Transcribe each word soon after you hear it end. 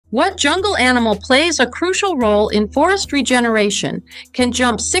What jungle animal plays a crucial role in forest regeneration, can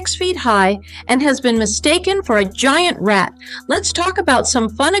jump 6 feet high, and has been mistaken for a giant rat? Let's talk about some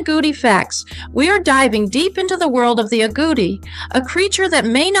fun agouti facts. We are diving deep into the world of the agouti, a creature that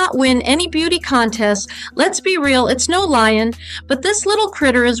may not win any beauty contests. Let's be real, it's no lion, but this little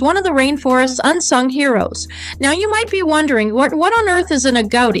critter is one of the rainforest's unsung heroes. Now you might be wondering, what on earth is an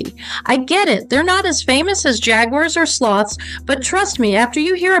agouti? I get it, they're not as famous as jaguars or sloths, but trust me, after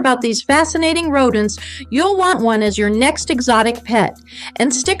you hear about these fascinating rodents, you'll want one as your next exotic pet.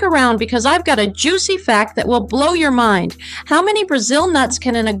 And stick around because I've got a juicy fact that will blow your mind. How many Brazil nuts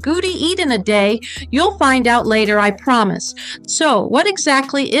can an agouti eat in a day? You'll find out later, I promise. So, what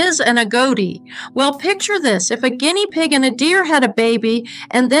exactly is an agouti? Well, picture this. If a guinea pig and a deer had a baby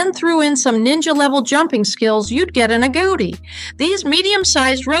and then threw in some ninja-level jumping skills, you'd get an agouti. These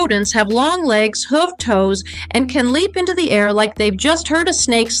medium-sized rodents have long legs, hooved toes, and can leap into the air like they've just heard a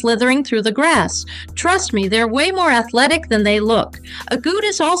snake slithering through the grass. Trust me, they're way more athletic than they look.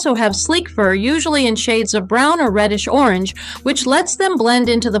 Agoutis also have sleek fur, usually in shades of brown or reddish orange, which lets them blend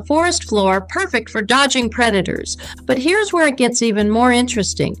into the forest floor, perfect for dodging predators. But here's where it gets even more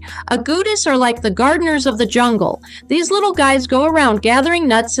interesting. Agoutis are like the gardeners of the jungle. These little guys go around gathering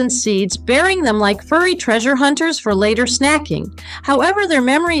nuts and seeds, burying them like furry treasure hunters for later snacking. However, their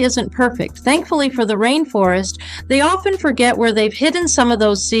memory isn't perfect. Thankfully for the rainforest, they often forget where they've hidden some of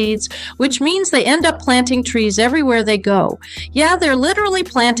those seeds, which means they end up planting trees everywhere they go. Yeah, they're literally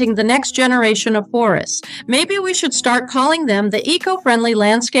planting the next generation of forests. Maybe we should start calling them the eco-friendly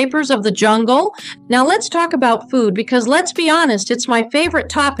landscapers of the jungle. Now let's talk about food, because let's be honest, it's my favorite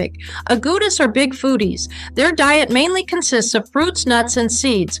topic. Agoutis are big foodies. Their diet mainly consists of fruits, nuts, and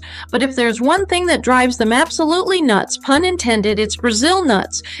seeds. But if there's one thing that drives them absolutely nuts, pun intended, it's Brazil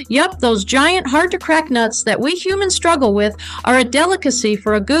nuts. Yup, those giant, hard-to-crack nuts that we humans struggle with are a delicacy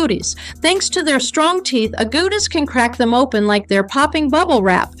for agoutis. Thanks to their strong teeth, agoutis can crack them open like they're popping bubble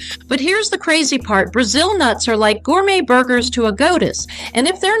wrap. But here's the crazy part. Brazil nuts are like gourmet burgers to agoutis. And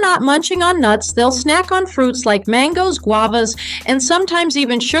if they're not munching on nuts, they'll snack on fruits like mangoes, guavas, and sometimes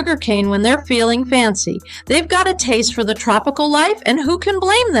even sugarcane when they're feeling fancy. They've got a taste for the tropical life, and who can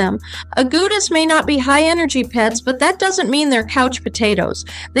blame them? Agoutis may not be high-energy pets, but that doesn't mean they're couch potatoes.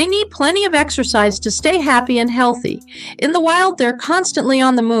 They need plenty of exercise to stay happy and healthy. In the wild, they're constantly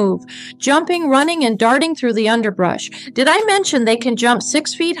on the move, jumping, running, and darting through the underbrush. Did I mention they can jump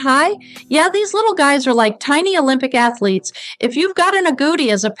 6 feet high? Yeah, these little guys are like tiny Olympic athletes. If you've got an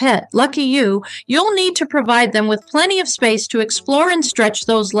agouti as a pet, lucky you, you'll need to provide them with plenty of space to explore and stretch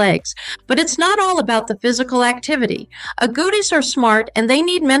those legs. But it's not all about the physical activity. Agoutis are smart, and they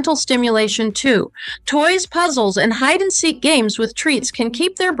need mental stimulation too. Toys, puzzles, and hide-and-seek games with treats can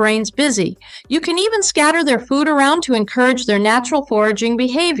keep their brains busy. You can even scatter their food around to encourage their natural foraging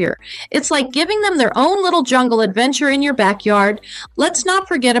behavior. It's like giving them their own little jungle adventure in your backyard. Let's not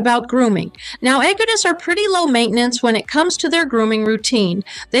forget about grooming. Now, agoutis are pretty low maintenance when it comes to their grooming routine.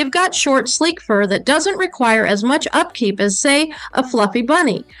 They've got short, sleek fur that doesn't require as much upkeep as, say, a fluffy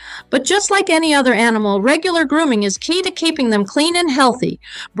bunny. But just like any other animal, regular grooming is key to keeping them clean and healthy.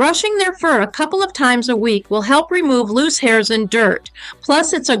 Brushing their fur a couple of times a week will help remove loose hairs and dirt.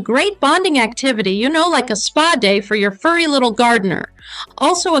 Plus, it's a great bonding activity, like a spa day for your furry little gardener.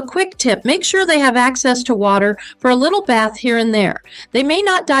 Also, a quick tip, make sure they have access to water for a little bath here and there. They may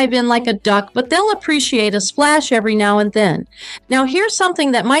not dive in like a duck, but they'll appreciate a splash every now and then. Now, here's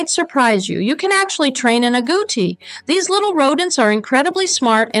something that might surprise you. You can actually train an agouti. These little rodents are incredibly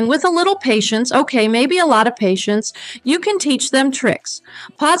smart, and with a little patience, okay, maybe a lot of patience, you can teach them tricks.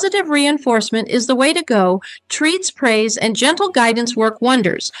 Positive reinforcement is the way to go. Treats, praise, and gentle guidance work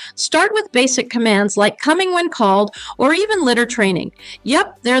wonders. Start with basic commands like coming when called, or even litter training.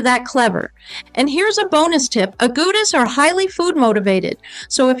 Yep, they're that clever. And here's a bonus tip. Agoutis are highly food motivated.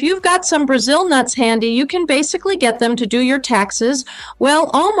 So if you've got some Brazil nuts handy, you can basically get them to do your taxes. Well,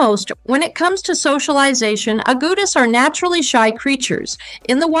 almost. When it comes to socialization, agoutis are naturally shy creatures.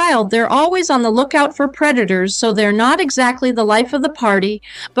 In the wild, they're always on the lookout for predators, so they're not exactly the life of the party.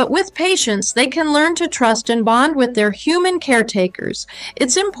 But with patience, they can learn to trust and bond with their human caretakers.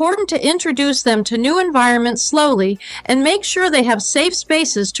 It's important to introduce them to new environments slowly and make sure they have safe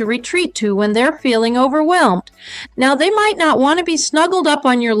spaces to retreat to when they're feeling overwhelmed. Now, they might not want to be snuggled up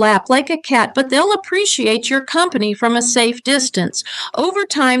on your lap like a cat, but they'll appreciate your company from a safe distance. Over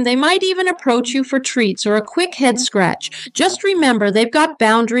time, they might even approach you for treats or a quick head scratch. Just remember, they've got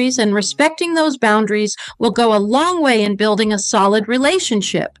boundaries, and respecting those boundaries will go a long way in building a solid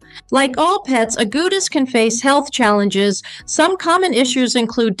relationship. Like all pets, agoutis can face health challenges. Some common issues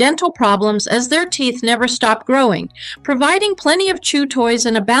include dental problems as their teeth never stop growing. Providing plenty of chew toys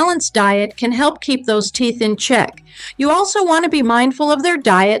and a balanced diet can help keep those teeth in check. You also want to be mindful of their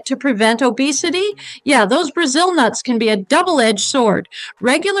diet to prevent obesity. Yeah, those Brazil nuts can be a double-edged sword.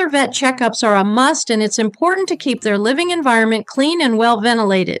 Regular vet checkups are a must, and it's important to keep their living environment clean and well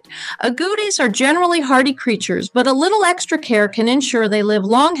ventilated. Agoutis are generally hardy creatures, but a little extra care can ensure they live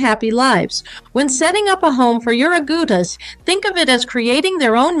long, happy lives. When setting up a home for your agoutis, think of it as creating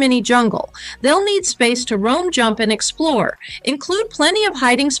their own mini jungle. They'll need space to roam, jump, and explore. Include plenty of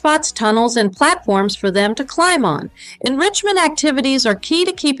hiding spots, tunnels, and platforms for them to climb on. Enrichment activities are key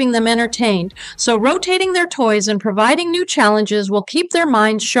to keeping them entertained, so rotating their toys and providing new challenges will keep their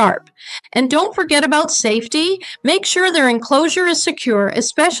minds sharp. And don't forget about safety. Make sure their enclosure is secure,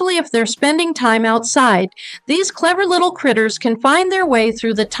 especially if they're spending time outside. These clever little critters can find their way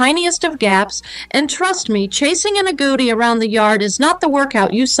through the tiniest of gaps, and trust me, chasing an agouti around the yard is not the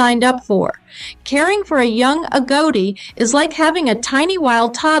workout you signed up for. Caring for a young agouti is like having a tiny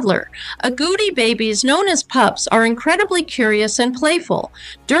wild toddler. Agouti babies, known as pups, are incredibly curious and playful.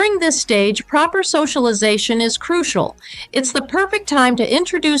 During this stage, proper socialization is crucial. It's the perfect time to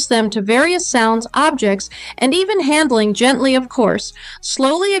introduce them to various sounds, objects, and even handling gently, of course.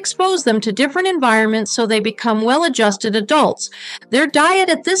 Slowly expose them to different environments so they become well-adjusted adults. Their diet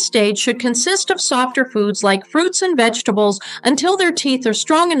at this stage should consist of softer foods like fruits and vegetables until their teeth are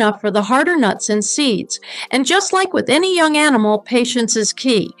strong enough for the harder nuts and seeds. And just like with any young animal, patience is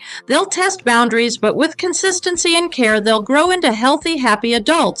key. They'll test boundaries, but with consistency and care, they'll grow into healthy, happy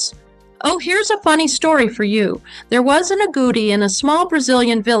adults. Oh, here's a funny story for you. There was an agouti in a small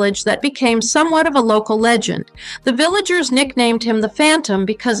Brazilian village that became somewhat of a local legend. The villagers nicknamed him the Phantom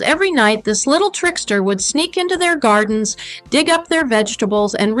because every night this little trickster would sneak into their gardens, dig up their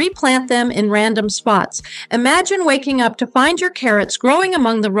vegetables, and replant them in random spots. Imagine waking up to find your carrots growing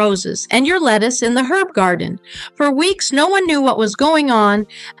among the roses and your lettuce in the herb garden. For weeks, no one knew what was going on.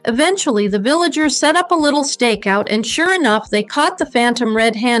 Eventually, the villagers set up a little stakeout, and sure enough, they caught the Phantom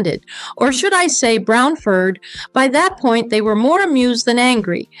red-handed. Or should I say brown-furred. By that point, they were more amused than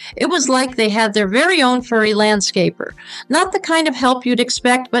angry. It was like they had their very own furry landscaper. Not the kind of help you'd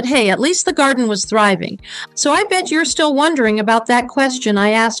expect, but hey, at least the garden was thriving. So I bet you're still wondering about that question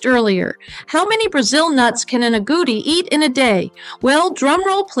I asked earlier. How many Brazil nuts can an agouti eat in a day? Well, drum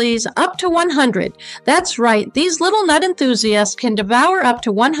roll please, up to 100. That's right, these little nut enthusiasts can devour up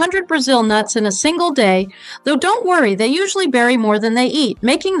to 100 Brazil nuts in a single day, though don't worry, they usually bury more than they eat,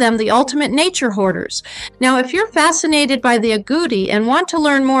 making them the ultimate nature hoarders. Now, if you're fascinated by the agouti and want to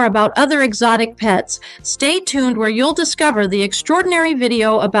learn more about other exotic pets, stay tuned where you'll discover the extraordinary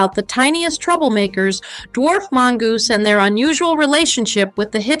video about the tiniest troublemakers, dwarf mongoose, and their unusual relationship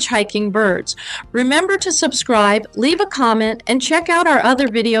with the hitchhiking birds. Remember to subscribe, leave a comment, and check out our other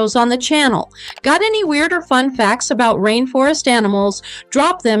videos on the channel. Got any weird or fun facts about rainforest animals?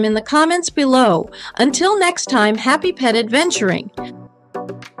 Drop them in the comments below. Until next time, happy pet adventuring!